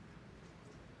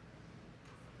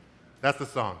That's the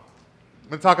song. I'm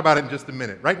going to talk about it in just a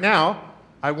minute. Right now,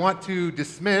 I want to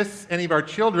dismiss any of our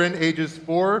children ages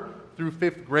 4 through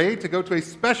 5th grade to go to a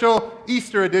special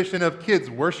Easter edition of Kids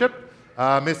Worship.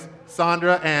 Miss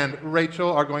Sandra and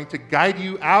Rachel are going to guide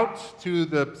you out to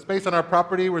the space on our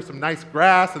property where some nice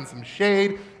grass and some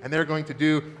shade, and they're going to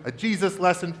do a Jesus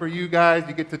lesson for you guys.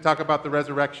 You get to talk about the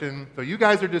resurrection. So you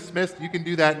guys are dismissed. You can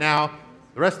do that now.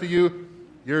 The rest of you,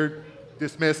 you're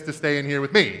dismissed to stay in here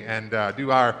with me and do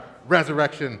our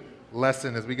resurrection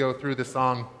lesson as we go through the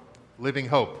song Living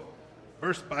Hope,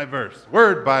 verse by verse,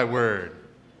 word by word.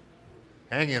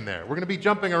 Hang in there. We're going to be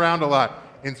jumping around a lot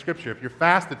in Scripture. If you're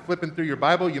fast at flipping through your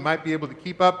Bible, you might be able to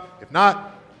keep up. If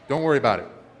not, don't worry about it.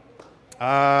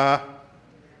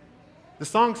 The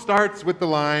song starts with the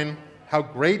line, "How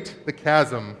great the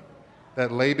chasm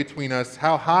that lay between us,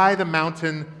 how high the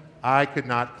mountain I could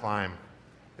not climb."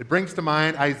 It brings to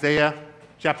mind Isaiah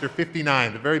chapter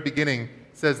 59. The very beginning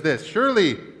says this,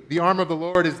 "Surely the arm of the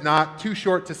Lord is not too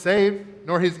short to save,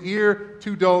 nor his ear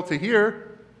too dull to hear.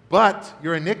 But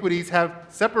your iniquities have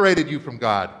separated you from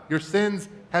God. Your sins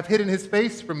have hidden his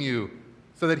face from you,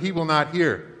 so that he will not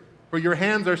hear. For your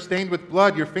hands are stained with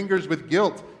blood, your fingers with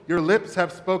guilt. Your lips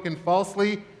have spoken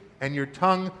falsely, and your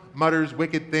tongue mutters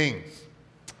wicked things."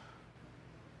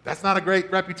 That's not a great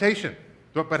reputation.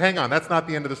 But hang on, that's not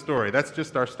the end of the story. That's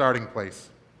just our starting place.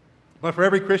 But for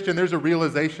every Christian, there's a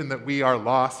realization that we are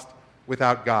lost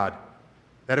without God.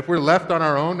 That if we're left on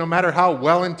our own, no matter how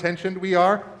well-intentioned we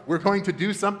are, we're going to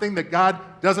do something that God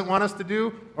doesn't want us to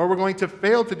do, or we're going to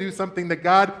fail to do something that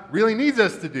God really needs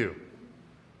us to do.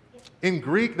 In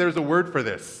Greek, there's a word for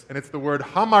this, and it's the word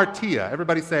hamartia.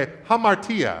 Everybody say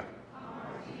hamartia.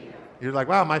 Hamartia. You're like,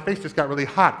 wow, my face just got really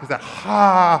hot because that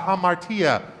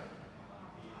hamartia.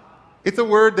 It's a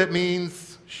word that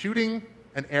means shooting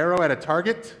an arrow at a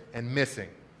target and missing.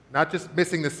 Not just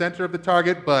missing the center of the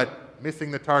target, but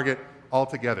missing the target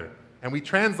altogether. And we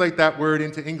translate that word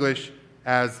into English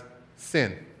as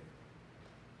sin.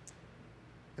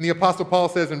 And the Apostle Paul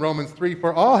says in Romans 3,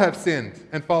 "For all have sinned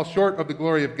and fall short of the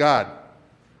glory of God."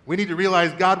 We need to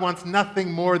realize God wants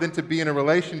nothing more than to be in a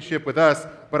relationship with us,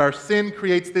 but our sin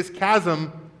creates this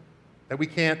chasm that we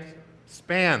can't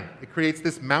span. It creates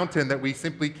this mountain that we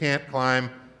simply can't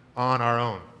climb on our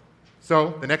own.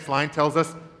 So the next line tells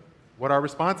us what our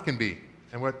response can be,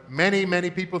 and what many,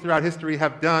 many people throughout history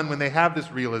have done when they have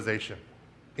this realization.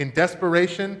 "In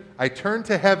desperation, I turned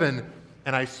to heaven,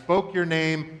 and I spoke your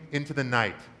name into the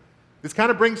night." This kind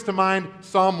of brings to mind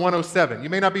Psalm 107. You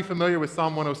may not be familiar with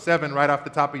Psalm 107 right off the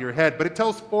top of your head, but it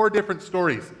tells 4 different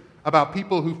stories about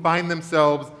people who find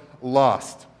themselves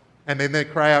lost, and then they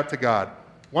cry out to God.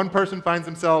 One person finds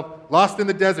himself lost in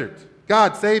the desert.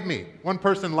 "God, save me." One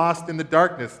person lost in the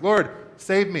darkness. "Lord,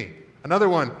 save me." Another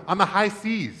one on the high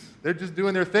seas. They're just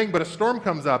doing their thing, but a storm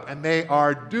comes up and they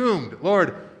are doomed.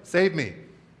 "Lord, save me."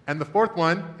 And the fourth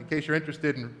one, in case you're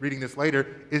interested in reading this later,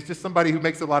 is just somebody who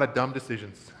makes a lot of dumb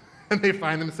decisions. And they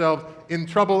find themselves in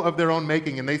trouble of their own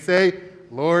making. And they say,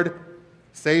 "Lord,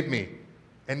 save me."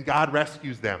 And God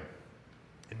rescues them.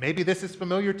 And maybe this is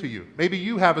familiar to you. Maybe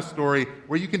you have a story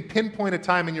where you can pinpoint a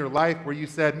time in your life where you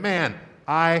said, "Man,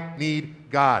 I need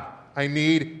God. I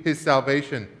need his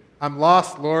salvation. I'm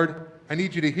lost, Lord. I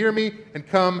need you to hear me and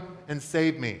come and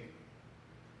save me."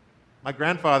 My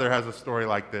grandfather has a story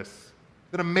like this.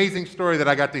 It's an amazing story that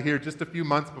I got to hear just a few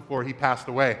months before he passed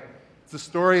away. It's a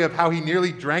story of how he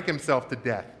nearly drank himself to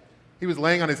death. He was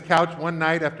laying on his couch one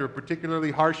night after a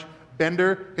particularly harsh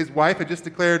bender. His wife had just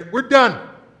declared, "We're done.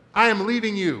 I am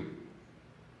leaving you."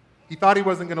 He thought he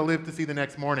wasn't going to live to see the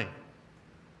next morning.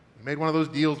 He made one of those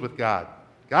deals with God.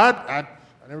 "God, I've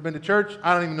never been to church.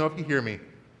 I don't even know if you hear me,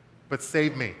 but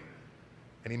save me."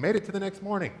 And he made it to the next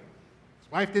morning.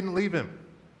 His wife didn't leave him.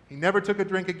 He never took a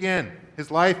drink again.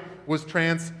 His life was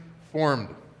transformed.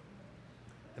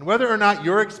 And whether or not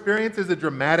your experience is a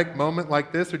dramatic moment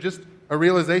like this or just a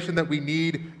realization that we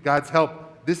need God's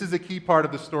help, this is a key part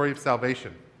of the story of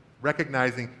salvation,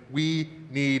 recognizing we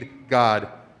need God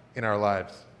in our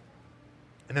lives.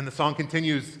 And then the song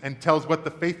continues and tells what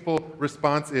the faithful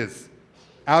response is.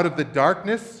 "Out of the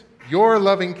darkness, your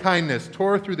loving kindness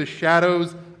tore through the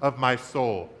shadows of my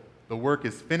soul. The work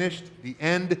is finished, the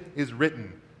end is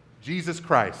written. Jesus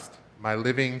Christ, my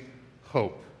living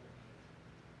hope."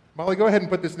 Molly, go ahead and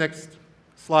put this next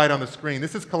slide on the screen.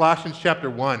 This is Colossians chapter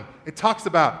 1. It talks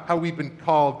about how we've been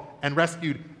called and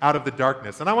rescued out of the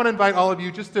darkness. And I want to invite all of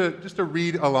you just to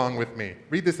read along with me.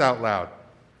 Read this out loud.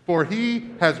 "For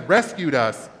he has rescued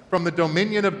us from the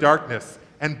dominion of darkness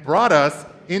and brought us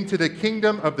into the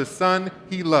kingdom of the Son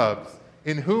he loves,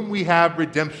 in whom we have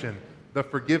redemption, the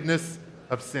forgiveness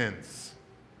of sins."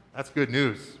 That's good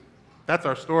news. That's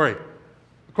our story.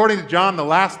 According to John, the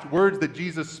last words that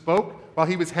Jesus spoke while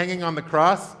he was hanging on the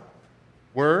cross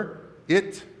were,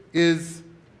 "It is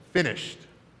finished."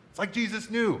 It's like Jesus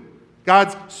knew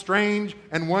God's strange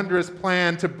and wondrous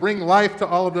plan to bring life to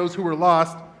all of those who were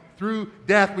lost through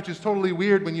death, which is totally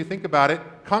weird when you think about it.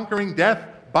 Conquering death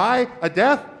by a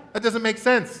death? That doesn't make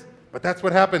sense. But that's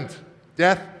what happened.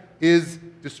 Death is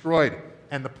destroyed,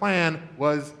 and the plan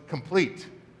was complete.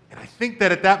 And I think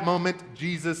that at that moment,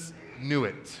 Jesus knew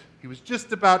it. He was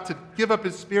just about to give up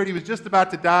his spirit. He was just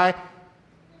about to die,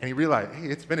 and he realized, hey,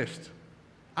 it's finished.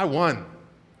 I won.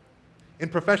 In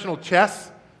professional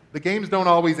chess, the games don't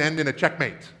always end in a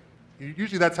checkmate.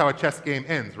 Usually that's how a chess game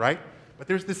ends, right? But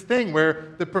there's this thing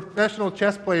where the professional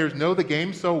chess players know the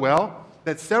game so well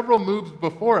that several moves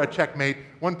before a checkmate,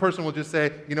 one person will just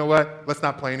say, you know what, let's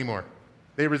not play anymore.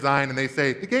 They resign and they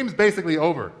say, the game's basically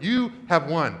over. You have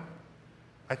won.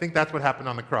 I think that's what happened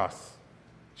on the cross.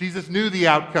 Jesus knew the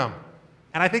outcome.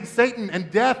 And I think Satan and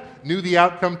death knew the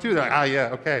outcome too. They're like, yeah,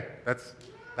 okay,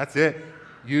 that's it.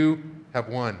 You have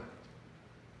won.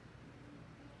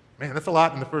 Man, that's a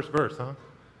lot in the first verse, huh?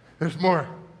 There's more.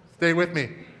 Stay with me.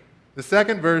 The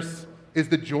second verse is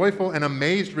the joyful and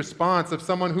amazed response of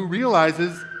someone who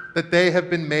realizes that they have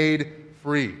been made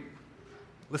free.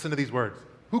 Listen to these words.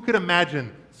 Who could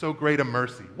imagine so great a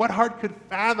mercy? What heart could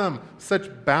fathom such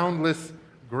boundless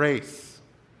grace?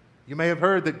 You may have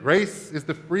heard that grace is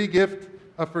the free gift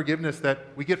of forgiveness that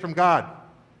we get from God.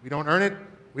 We don't earn it,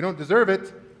 we don't deserve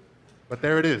it, but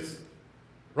there it is.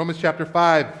 Romans chapter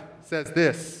 5 says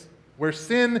this, where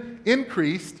sin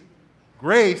increased,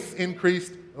 grace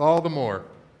increased all the more,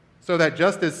 so that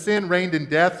just as sin reigned in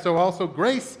death, so also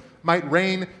grace might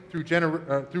reign through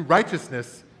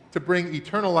righteousness to bring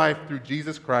eternal life through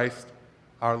Jesus Christ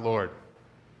our Lord.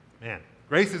 Man,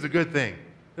 grace is a good thing.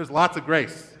 There's lots of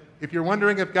grace. If you're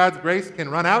wondering if God's grace can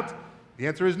run out, the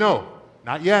answer is no,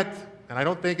 not yet, and I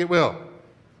don't think it will.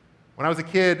 When I was a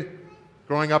kid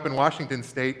growing up in Washington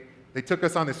State, they took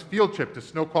us on this field trip to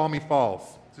Snoqualmie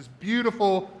Falls. It's this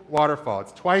beautiful waterfall.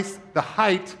 It's twice the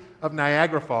height of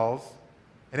Niagara Falls,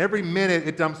 and every minute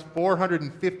it dumps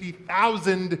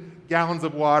 450,000 gallons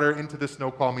of water into the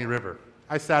Snoqualmie River.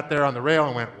 I sat there on the rail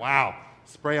and went, wow,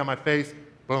 spray on my face,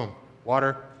 boom,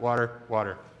 water, water,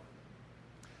 water.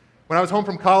 When I was home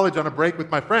from college on a break with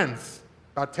my friends,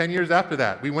 about 10 years after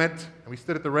that, we went and we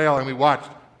stood at the rail and we watched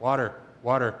water,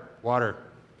 water, water.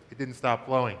 It didn't stop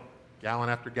flowing, gallon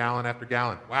after gallon after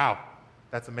gallon. Wow,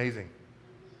 that's amazing.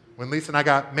 When Lisa and I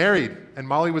got married and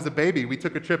Molly was a baby, we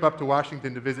took a trip up to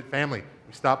Washington to visit family.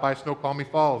 We stopped by Snoqualmie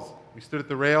Falls. We stood at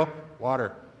the rail,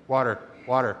 water, water,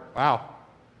 water. Wow,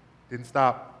 didn't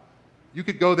stop. You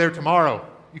could go there tomorrow.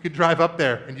 You could drive up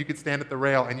there and you could stand at the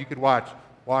rail and you could watch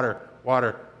water,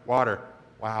 water, water.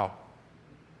 Wow,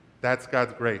 that's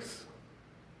God's grace.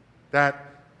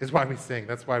 That is why we sing.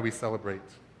 That's why we celebrate.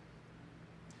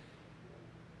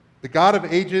 The God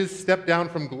of ages stepped down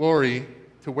from glory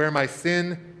to wear my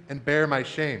sin and bear my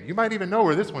shame. You might even know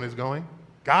where this one is going.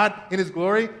 God, in his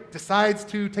glory, decides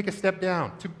to take a step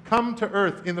down, to come to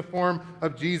earth in the form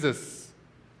of Jesus.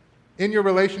 In your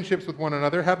relationships with one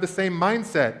another, have the same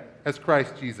mindset as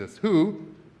Christ Jesus, who,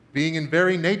 being in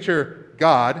very nature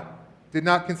God, did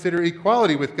not consider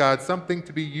equality with God something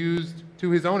to be used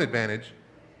to his own advantage.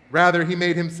 Rather, he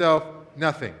made himself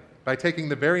nothing by taking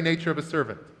the very nature of a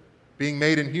servant. Being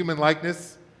made in human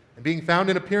likeness and being found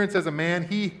in appearance as a man,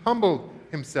 he humbled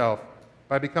himself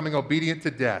by becoming obedient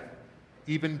to death,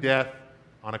 even death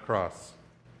on a cross.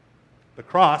 The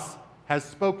cross has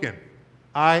spoken.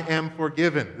 I am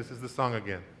forgiven. This is the song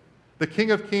again. The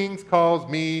King of Kings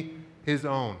calls me his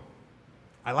own.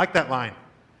 I like that line,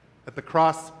 that the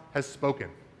cross has spoken.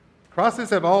 Crosses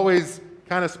have always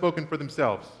kind of spoken for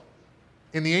themselves.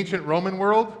 In the ancient Roman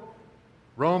world,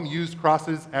 Rome used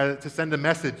crosses to send a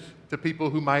message to people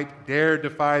who might dare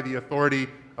defy the authority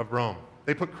of Rome.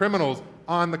 They put criminals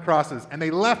on the crosses, and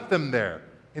they left them there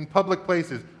in public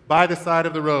places by the side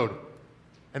of the road.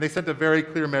 And they sent a very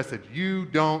clear message: you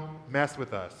don't mess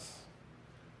with us.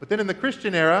 But then in the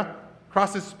Christian era,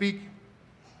 crosses speak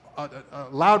a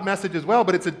loud message as well,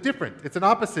 but it's an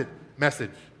opposite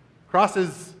message.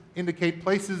 Crosses indicate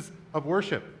places of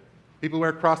worship. People who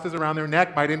wear crosses around their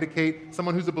neck might indicate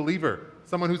someone who's a believer,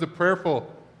 someone who's a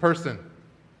prayerful person.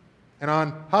 And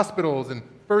on hospitals and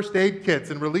first aid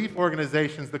kits and relief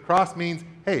organizations, the cross means,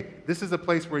 hey, this is a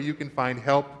place where you can find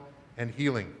help and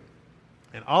healing.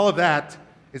 And all of that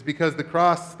is because the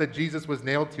cross that Jesus was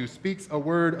nailed to speaks a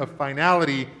word of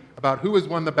finality about who has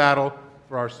won the battle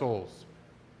for our souls.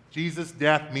 Jesus'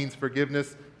 death means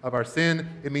forgiveness of our sin.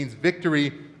 It means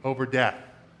victory over death.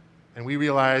 And we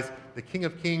realize the King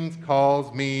of Kings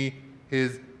calls me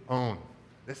his own.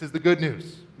 This is the good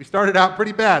news. We started out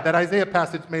pretty bad. That Isaiah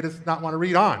passage made us not want to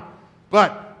read on.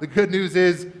 But the good news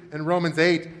is, in Romans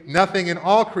 8, nothing in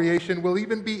all creation will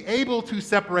even be able to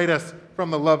separate us from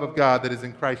the love of God that is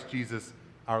in Christ Jesus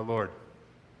our Lord.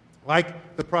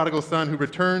 Like the prodigal son who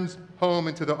returns home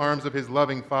into the arms of his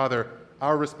loving Father,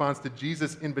 our response to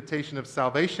Jesus' invitation of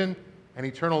salvation and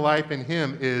eternal life in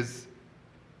him is,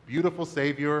 beautiful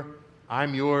Savior,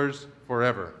 I'm yours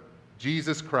forever.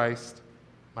 Jesus Christ,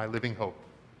 my living hope.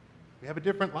 We have a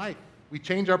different life. We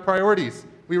change our priorities.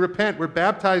 We repent. We're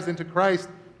baptized into Christ.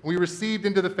 We received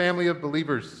into the family of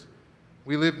believers.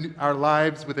 We live our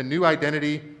lives with a new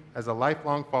identity as a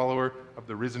lifelong follower of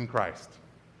the risen Christ.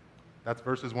 That's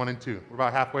verses 1 and 2. We're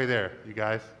about halfway there, you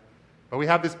guys. But we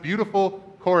have this beautiful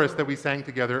chorus that we sang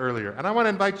together earlier. And I want to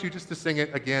invite you just to sing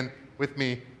it again with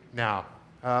me now.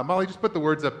 Molly, just put the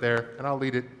words up there, and I'll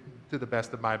lead it to the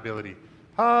best of my ability.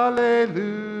 Hallelujah.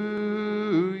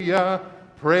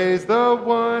 Praise the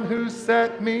one who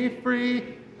set me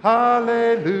free.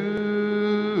 Hallelujah.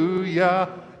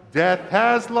 Death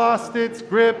has lost its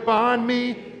grip on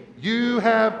me. You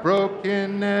have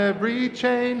broken every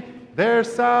chain.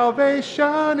 There's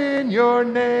salvation in your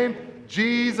name,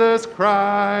 Jesus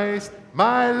Christ,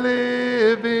 my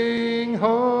living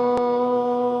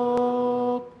hope.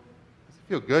 Does it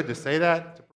feel good to say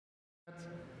that?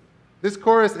 This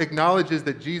chorus acknowledges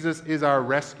that Jesus is our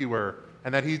rescuer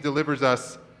and that he delivers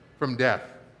us from death.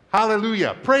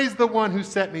 Hallelujah. Praise the one who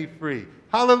set me free.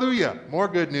 Hallelujah. More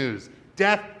good news.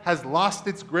 Death has lost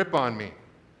its grip on me.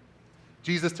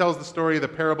 Jesus tells the story of the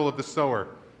parable of the sower.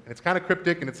 And it's kind of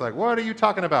cryptic, and it's like, what are you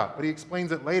talking about? But he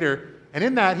explains it later. And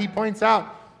in that, he points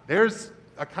out there's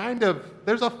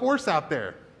a force out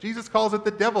there. Jesus calls it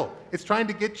the devil. It's trying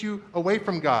to get you away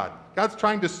from God. God's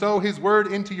trying to sow his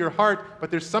word into your heart, but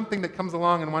there's something that comes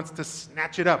along and wants to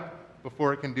snatch it up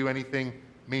before it can do anything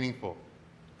meaningful.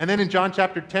 And then in John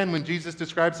chapter 10, when Jesus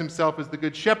describes himself as the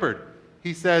good shepherd,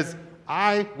 he says,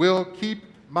 I will keep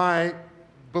my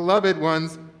beloved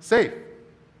ones safe.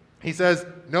 He says,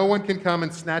 no one can come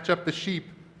and snatch up the sheep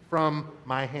from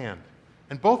my hand.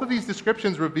 And both of these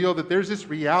descriptions reveal that there's this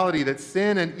reality that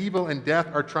sin and evil and death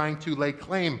are trying to lay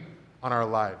claim on our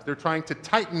lives. They're trying to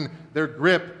tighten their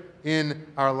grip in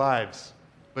our lives.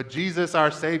 But Jesus,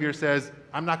 our Savior, says,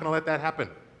 I'm not going to let that happen.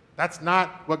 That's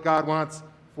not what God wants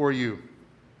for you.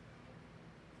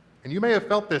 And you may have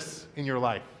felt this in your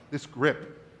life, this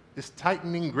grip, this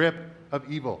tightening grip of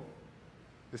evil,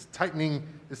 this tightening,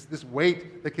 this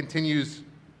weight that continues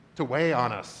to weigh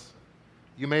on us.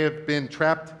 You may have been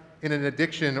trapped in an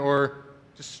addiction or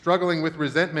just struggling with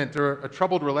resentment or a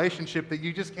troubled relationship that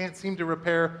you just can't seem to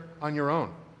repair on your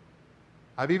own.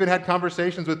 I've even had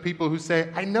conversations with people who say,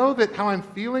 I know that how I'm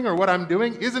feeling or what I'm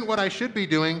doing isn't what I should be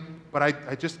doing, but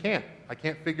I just can't. I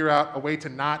can't figure out a way to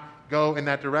not go in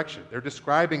that direction. They're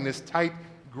describing this tight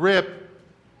grip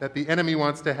that the enemy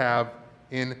wants to have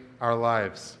in our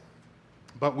lives.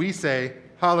 But we say,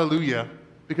 hallelujah,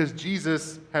 because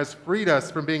Jesus has freed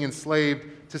us from being enslaved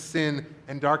to sin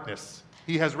and darkness.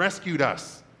 He has rescued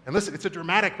us. And listen, it's a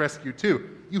dramatic rescue too.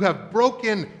 You have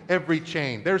broken every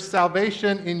chain. There's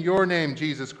salvation in your name,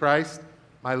 Jesus Christ,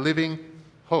 my living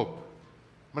hope.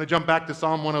 I'm going to jump back to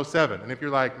Psalm 107. And if you're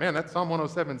like, man, that Psalm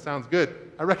 107 sounds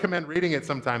good, I recommend reading it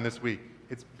sometime this week.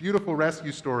 It's beautiful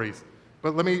rescue stories.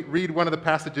 But let me read one of the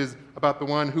passages about the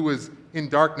one who was in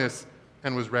darkness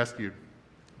and was rescued.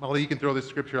 Molly, you can throw this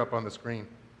scripture up on the screen.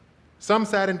 Some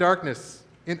sat in darkness,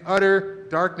 in utter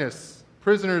darkness,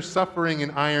 prisoners suffering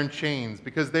in iron chains,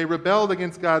 because they rebelled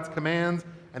against God's commands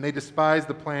and they despised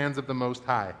the plans of the Most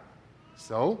High.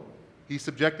 So he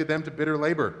subjected them to bitter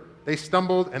labor. They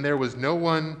stumbled and there was no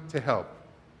one to help.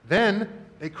 Then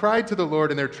they cried to the Lord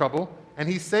in their trouble, and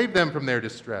he saved them from their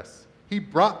distress. He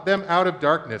brought them out of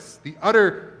darkness, the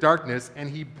utter darkness, and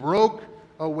he broke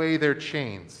away their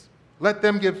chains. Let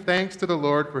them give thanks to the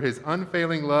Lord for his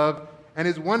unfailing love and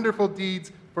his wonderful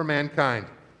deeds for mankind.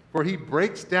 For he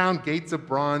breaks down gates of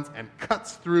bronze and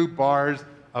cuts through bars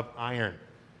of iron.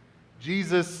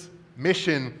 Jesus'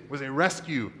 mission was a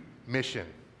rescue mission,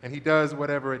 and he does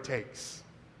whatever it takes.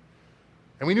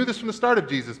 And we knew this from the start of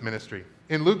Jesus' ministry.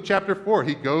 In Luke chapter 4,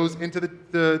 he goes into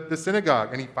the synagogue,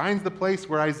 and he finds the place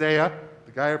where Isaiah,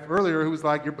 the guy earlier who was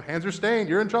like, your hands are stained,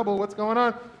 you're in trouble, what's going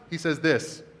on? He says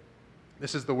this.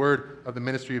 This is the word of the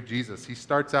ministry of Jesus. He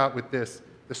starts out with this.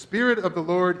 The Spirit of the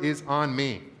Lord is on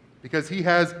me, because he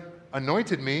has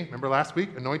anointed me. Remember last week,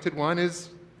 anointed one is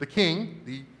the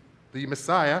King, the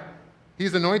Messiah.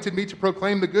 He's anointed me to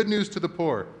proclaim the good news to the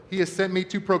poor. He has sent me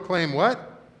to proclaim what?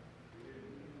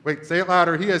 Wait, say it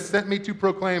louder. He has sent me to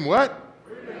proclaim what?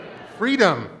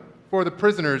 Freedom. for the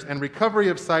prisoners and recovery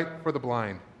of sight for the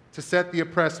blind, to set the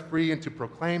oppressed free and to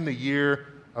proclaim the year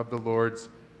of the Lord's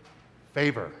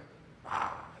favor.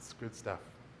 That's good stuff.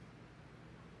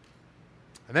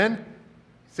 And then,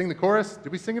 sing the chorus.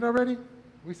 Did we sing it already?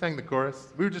 We sang the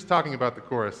chorus. We were just talking about the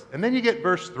chorus. And then you get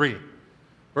verse 3.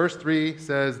 Verse 3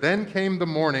 says, "Then came the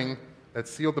morning that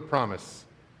sealed the promise.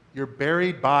 Your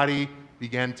buried body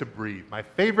began to breathe." My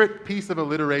favorite piece of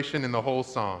alliteration in the whole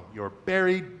song. Your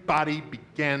buried body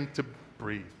began to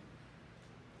breathe.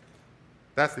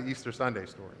 That's the Easter Sunday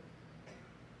story.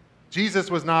 Jesus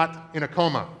was not in a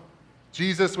coma.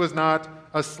 Jesus was not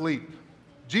asleep.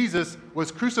 Jesus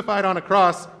was crucified on a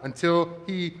cross until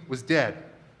he was dead.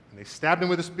 And they stabbed him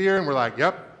with a spear and were like,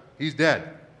 yep, he's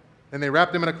dead. And they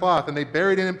wrapped him in a cloth and they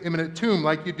buried him in a tomb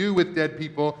like you do with dead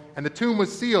people, and the tomb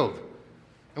was sealed.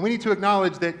 And we need to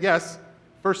acknowledge that, yes,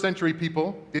 first century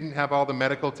people didn't have all the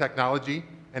medical technology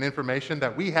and information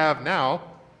that we have now,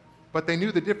 but they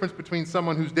knew the difference between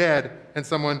someone who's dead and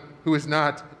someone who is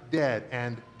not dead,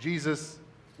 and Jesus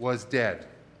was dead.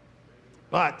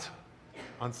 But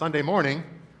on Sunday morning,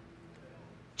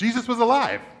 Jesus was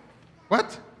alive.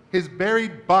 What? His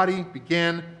buried body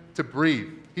began to breathe.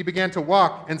 He began to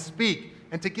walk and speak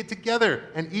and to get together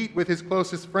and eat with his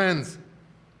closest friends.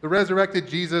 The resurrected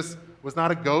Jesus was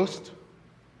not a ghost.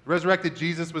 The resurrected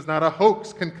Jesus was not a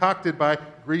hoax concocted by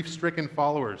grief-stricken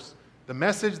followers. The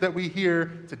message that we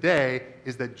hear today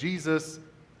is that Jesus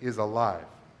is alive.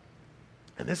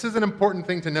 And this is an important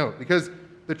thing to note, because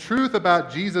the truth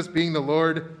about Jesus being the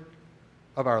Lord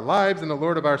of our lives and the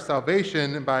Lord of our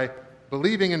salvation, and by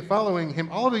believing and following him,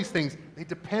 all of these things, they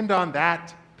depend on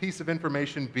that piece of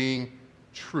information being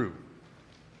true.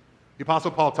 The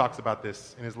Apostle Paul talks about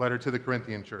this in his letter to the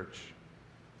Corinthian church.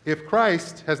 If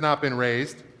Christ has not been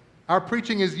raised, our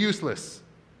preaching is useless,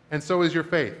 and so is your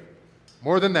faith.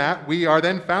 More than that, we are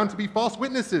then found to be false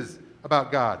witnesses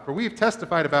about God, for we have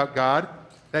testified about God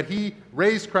that he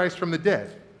raised Christ from the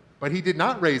dead. But he did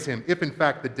not raise him if in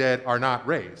fact the dead are not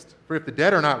raised. For if the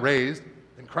dead are not raised,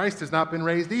 then Christ has not been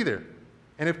raised either.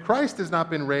 And if Christ has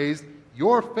not been raised,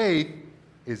 your faith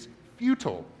is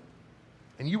futile,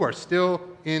 and you are still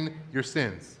in your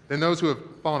sins. Then those who have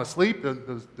fallen asleep,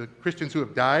 the Christians who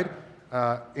have died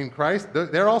in Christ,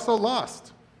 they're also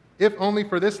lost. If only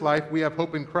for this life we have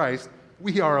hope in Christ,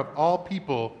 we are of all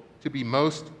people to be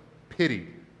most pitied.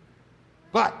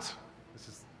 But,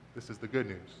 this is the good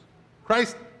news,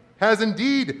 Christ has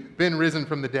indeed been risen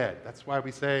from the dead. That's why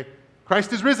we say,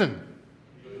 Christ is risen.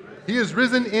 He is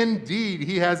risen indeed.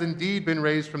 He has indeed been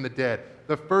raised from the dead,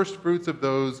 the first fruits of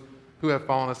those who have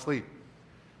fallen asleep.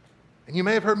 And you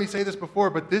may have heard me say this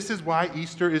before, but this is why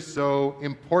Easter is so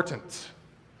important.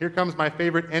 Here comes my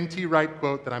favorite N.T. Wright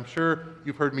quote that I'm sure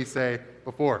you've heard me say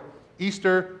before.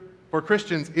 Easter, for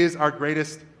Christians, is our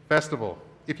greatest festival.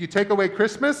 If you take away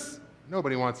Christmas,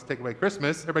 nobody wants to take away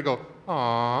Christmas. Everybody go,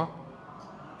 aww.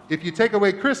 If you take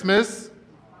away Christmas,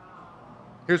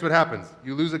 here's what happens.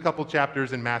 You lose a couple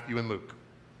chapters in Matthew and Luke.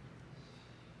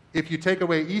 If you take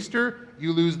away Easter,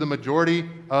 you lose the majority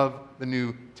of the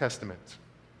New Testament.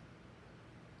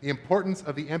 The importance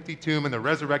of the empty tomb and the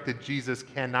resurrected Jesus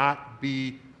cannot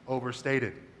be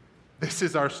overstated. This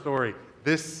is our story.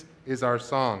 This is our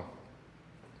song.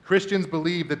 Christians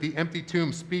believe that the empty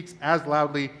tomb speaks as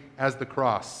loudly as the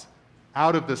cross.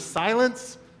 Out of the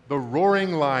silence, the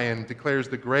roaring lion declares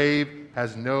the grave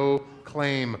has no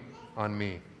claim on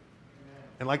me.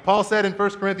 And like Paul said in 1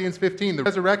 Corinthians 15, the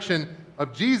resurrection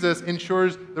of Jesus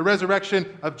ensures the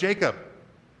resurrection of Jacob.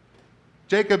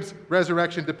 Jacob's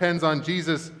resurrection depends on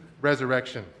Jesus'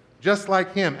 resurrection. Just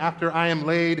like him, after I am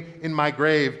laid in my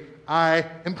grave, I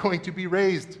am going to be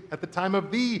raised at the time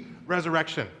of the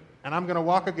resurrection. And I'm going to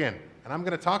walk again, and I'm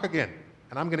going to talk again,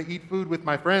 and I'm going to eat food with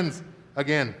my friends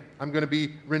again. I'm going to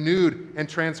be renewed and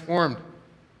transformed.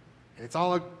 And it's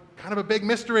all kind of a big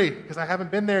mystery because I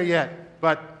haven't been there yet,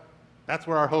 but that's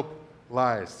where our hope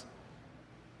lies.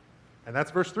 And that's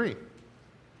verse 3. And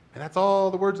that's all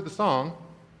the words of the song.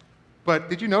 But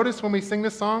did you notice when we sing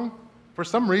this song, for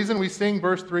some reason we sing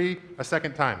verse 3 a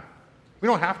second time? We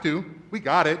don't have to. We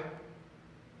got it.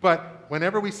 But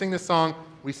whenever we sing this song,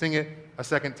 we sing it a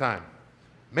second time.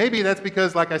 Maybe that's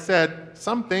because, like I said,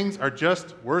 some things are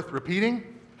just worth repeating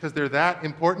because they're that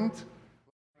important.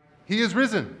 He is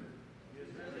risen.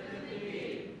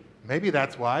 Maybe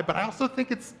that's why, but I also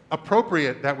think it's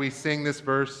appropriate that we sing this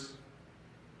verse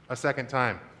a second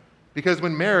time. Because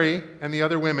when Mary and the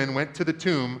other women went to the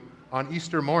tomb on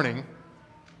Easter morning,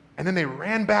 and then they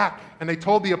ran back and they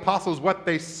told the apostles what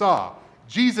they saw,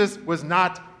 Jesus was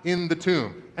not in the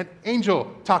tomb. An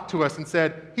angel talked to us and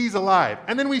said, he's alive.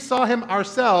 And then we saw him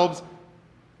ourselves.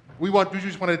 We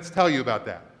just wanted to tell you about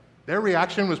that. their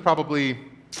reaction was probably,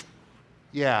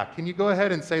 yeah, can you go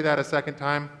ahead and say that a second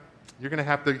time? You're going to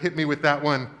have to hit me with that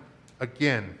one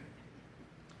again.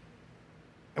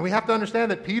 And we have to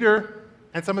understand that Peter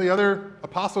and some of the other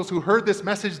apostles who heard this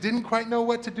message didn't quite know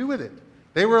what to do with it.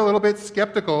 They were a little bit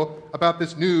skeptical about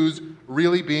this news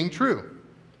really being true.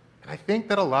 And I think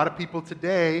that a lot of people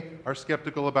today are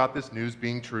skeptical about this news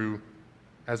being true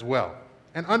as well.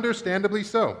 And understandably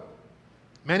so.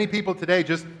 Many people today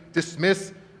just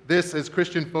dismiss this as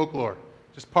Christian folklore,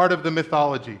 just part of the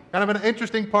mythology. Kind of an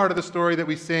interesting part of the story that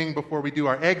we sing before we do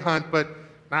our egg hunt, but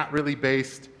not really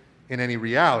based in any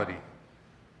reality.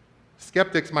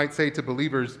 Skeptics might say to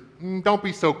believers, don't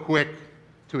be so quick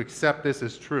to accept this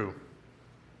as true.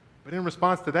 But in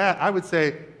response to that, I would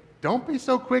say, don't be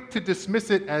so quick to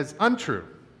dismiss it as untrue.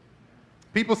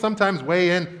 People sometimes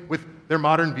weigh in with their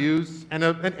modern views and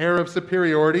an air of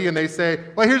superiority, and they say,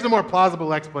 well, here's a more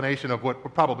plausible explanation of what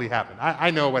probably happened.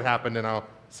 I know what happened, and I'll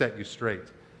set you straight.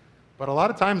 But a lot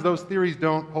of times those theories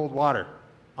don't hold water,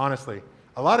 honestly.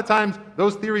 A lot of times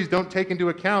those theories don't take into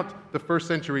account the first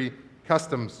century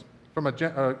customs from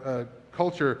a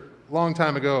culture long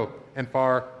time ago and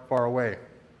far, far away.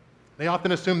 They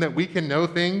often assume that we can know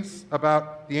things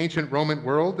about the ancient Roman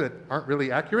world that aren't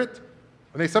really accurate.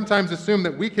 And they sometimes assume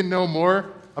that we can know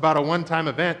more about a one-time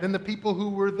event than the people who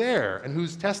were there and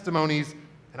whose testimonies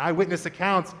and eyewitness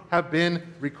accounts have been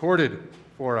recorded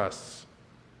for us.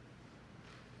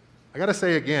 I got to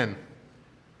say again,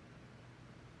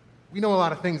 we know a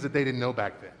lot of things that they didn't know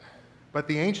back then. But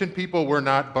the ancient people were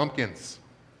not bumpkins.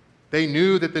 They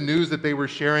knew that the news that they were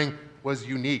sharing was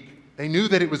unique. They knew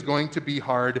that it was going to be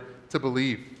hard to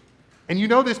believe. And you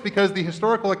know this because the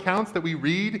historical accounts that we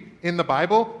read in the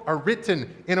Bible are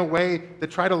written in a way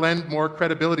that try to lend more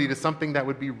credibility to something that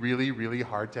would be really, really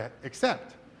hard to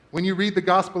accept. When you read the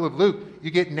Gospel of Luke,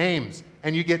 you get names,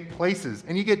 and you get places,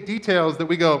 and you get details that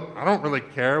we go, I don't really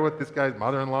care what this guy's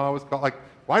mother-in-law was called. Like,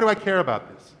 why do I care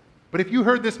about this? But if you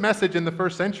heard this message in the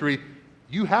first century,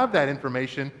 you have that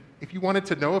information. If you wanted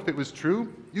to know if it was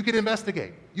true, you could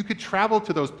investigate. You could travel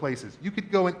to those places. You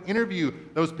could go and interview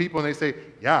those people, and they say,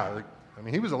 yeah,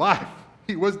 he was alive.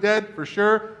 He was dead for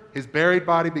sure. His buried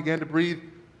body began to breathe.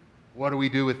 What do we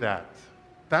do with that?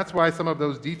 That's why some of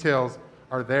those details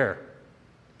are there.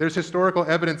 There's historical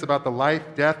evidence about the life,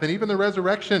 death, and even the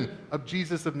resurrection of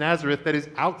Jesus of Nazareth that is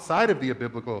outside of the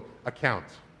biblical account.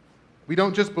 We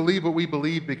don't just believe what we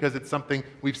believe because it's something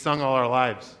we've sung all our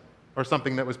lives or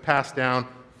something that was passed down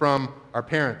from our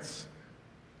parents.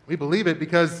 We believe it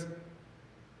because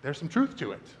there's some truth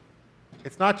to it.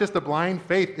 It's not just a blind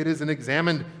faith, it is an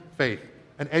examined faith,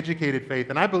 an educated faith,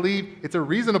 and I believe it's a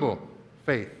reasonable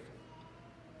faith.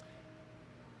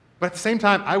 But at the same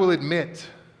time, I will admit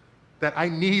that I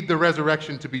need the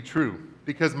resurrection to be true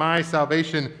because my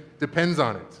salvation depends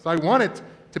on it. So I want it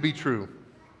to be true,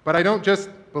 but I don't just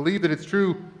believe that it's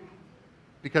true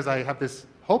because I have this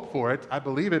hope for it. I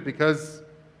believe it because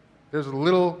there's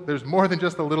more than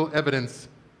just a little evidence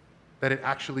that it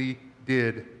actually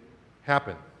did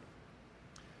happen.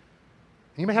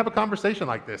 You may have a conversation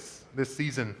like this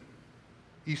season,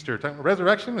 Easter.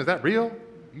 Resurrection, is that real?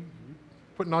 You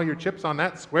putting all your chips on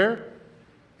that square?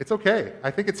 It's okay. I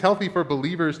think it's healthy for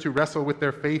believers to wrestle with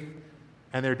their faith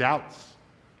and their doubts.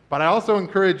 But I also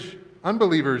encourage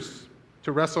unbelievers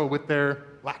to wrestle with their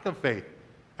lack of faith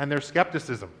and their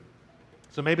skepticism.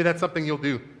 So maybe that's something you'll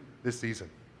do this season.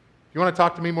 If you want to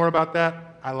talk to me more about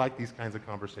that, I like these kinds of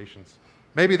conversations.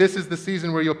 Maybe this is the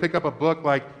season where you'll pick up a book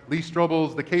like Lee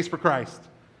Strobel's The Case for Christ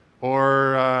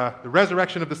or The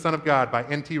Resurrection of the Son of God by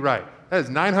N.T. Wright. That is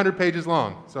 900 pages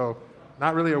long, so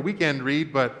not really a weekend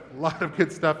read, but a lot of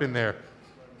good stuff in there.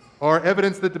 Or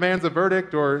Evidence That Demands a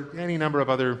Verdict, or any number of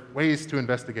other ways to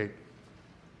investigate.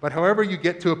 But however you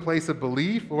get to a place of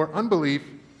belief or unbelief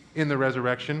in the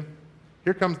resurrection,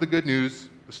 here comes the good news,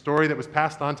 the story that was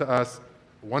passed on to us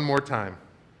one more time.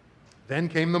 Then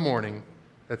came the morning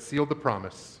that sealed the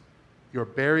promise. Your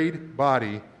buried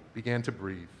body began to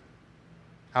breathe.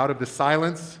 Out of the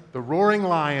silence, the roaring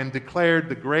lion declared,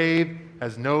 the grave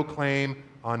has no claim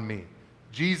on me.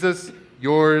 Jesus,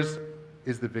 yours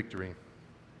is the victory.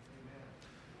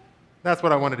 That's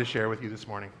what I wanted to share with you this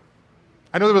morning.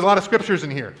 I know there was a lot of scriptures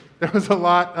in here. There was a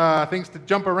lot of things to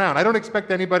jump around. I don't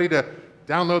expect anybody to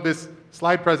download this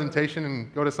slide presentation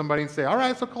and go to somebody and say, all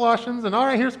right, so Colossians, and all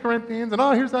right, here's Corinthians, and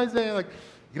here's Isaiah. Like,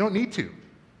 you don't need to,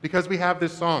 because we have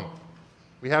this song.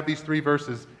 We have these 3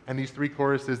 verses and these 3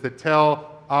 choruses that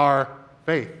tell our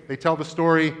faith. They tell the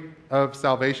story of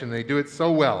salvation. They do it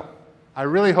so well. I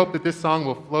really hope that this song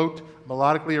will float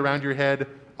melodically around your head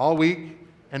all week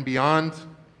and beyond.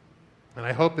 And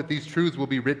I hope that these truths will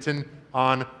be written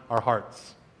on our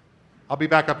hearts. I'll be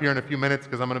back up here in a few minutes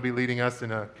because I'm going to be leading us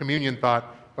in a communion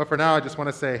thought. But for now, I just want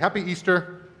to say Happy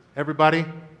Easter, everybody.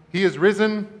 He is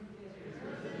risen.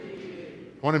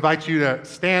 I want to invite you to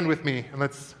stand with me and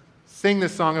let's sing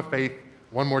this song of faith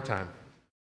one more time.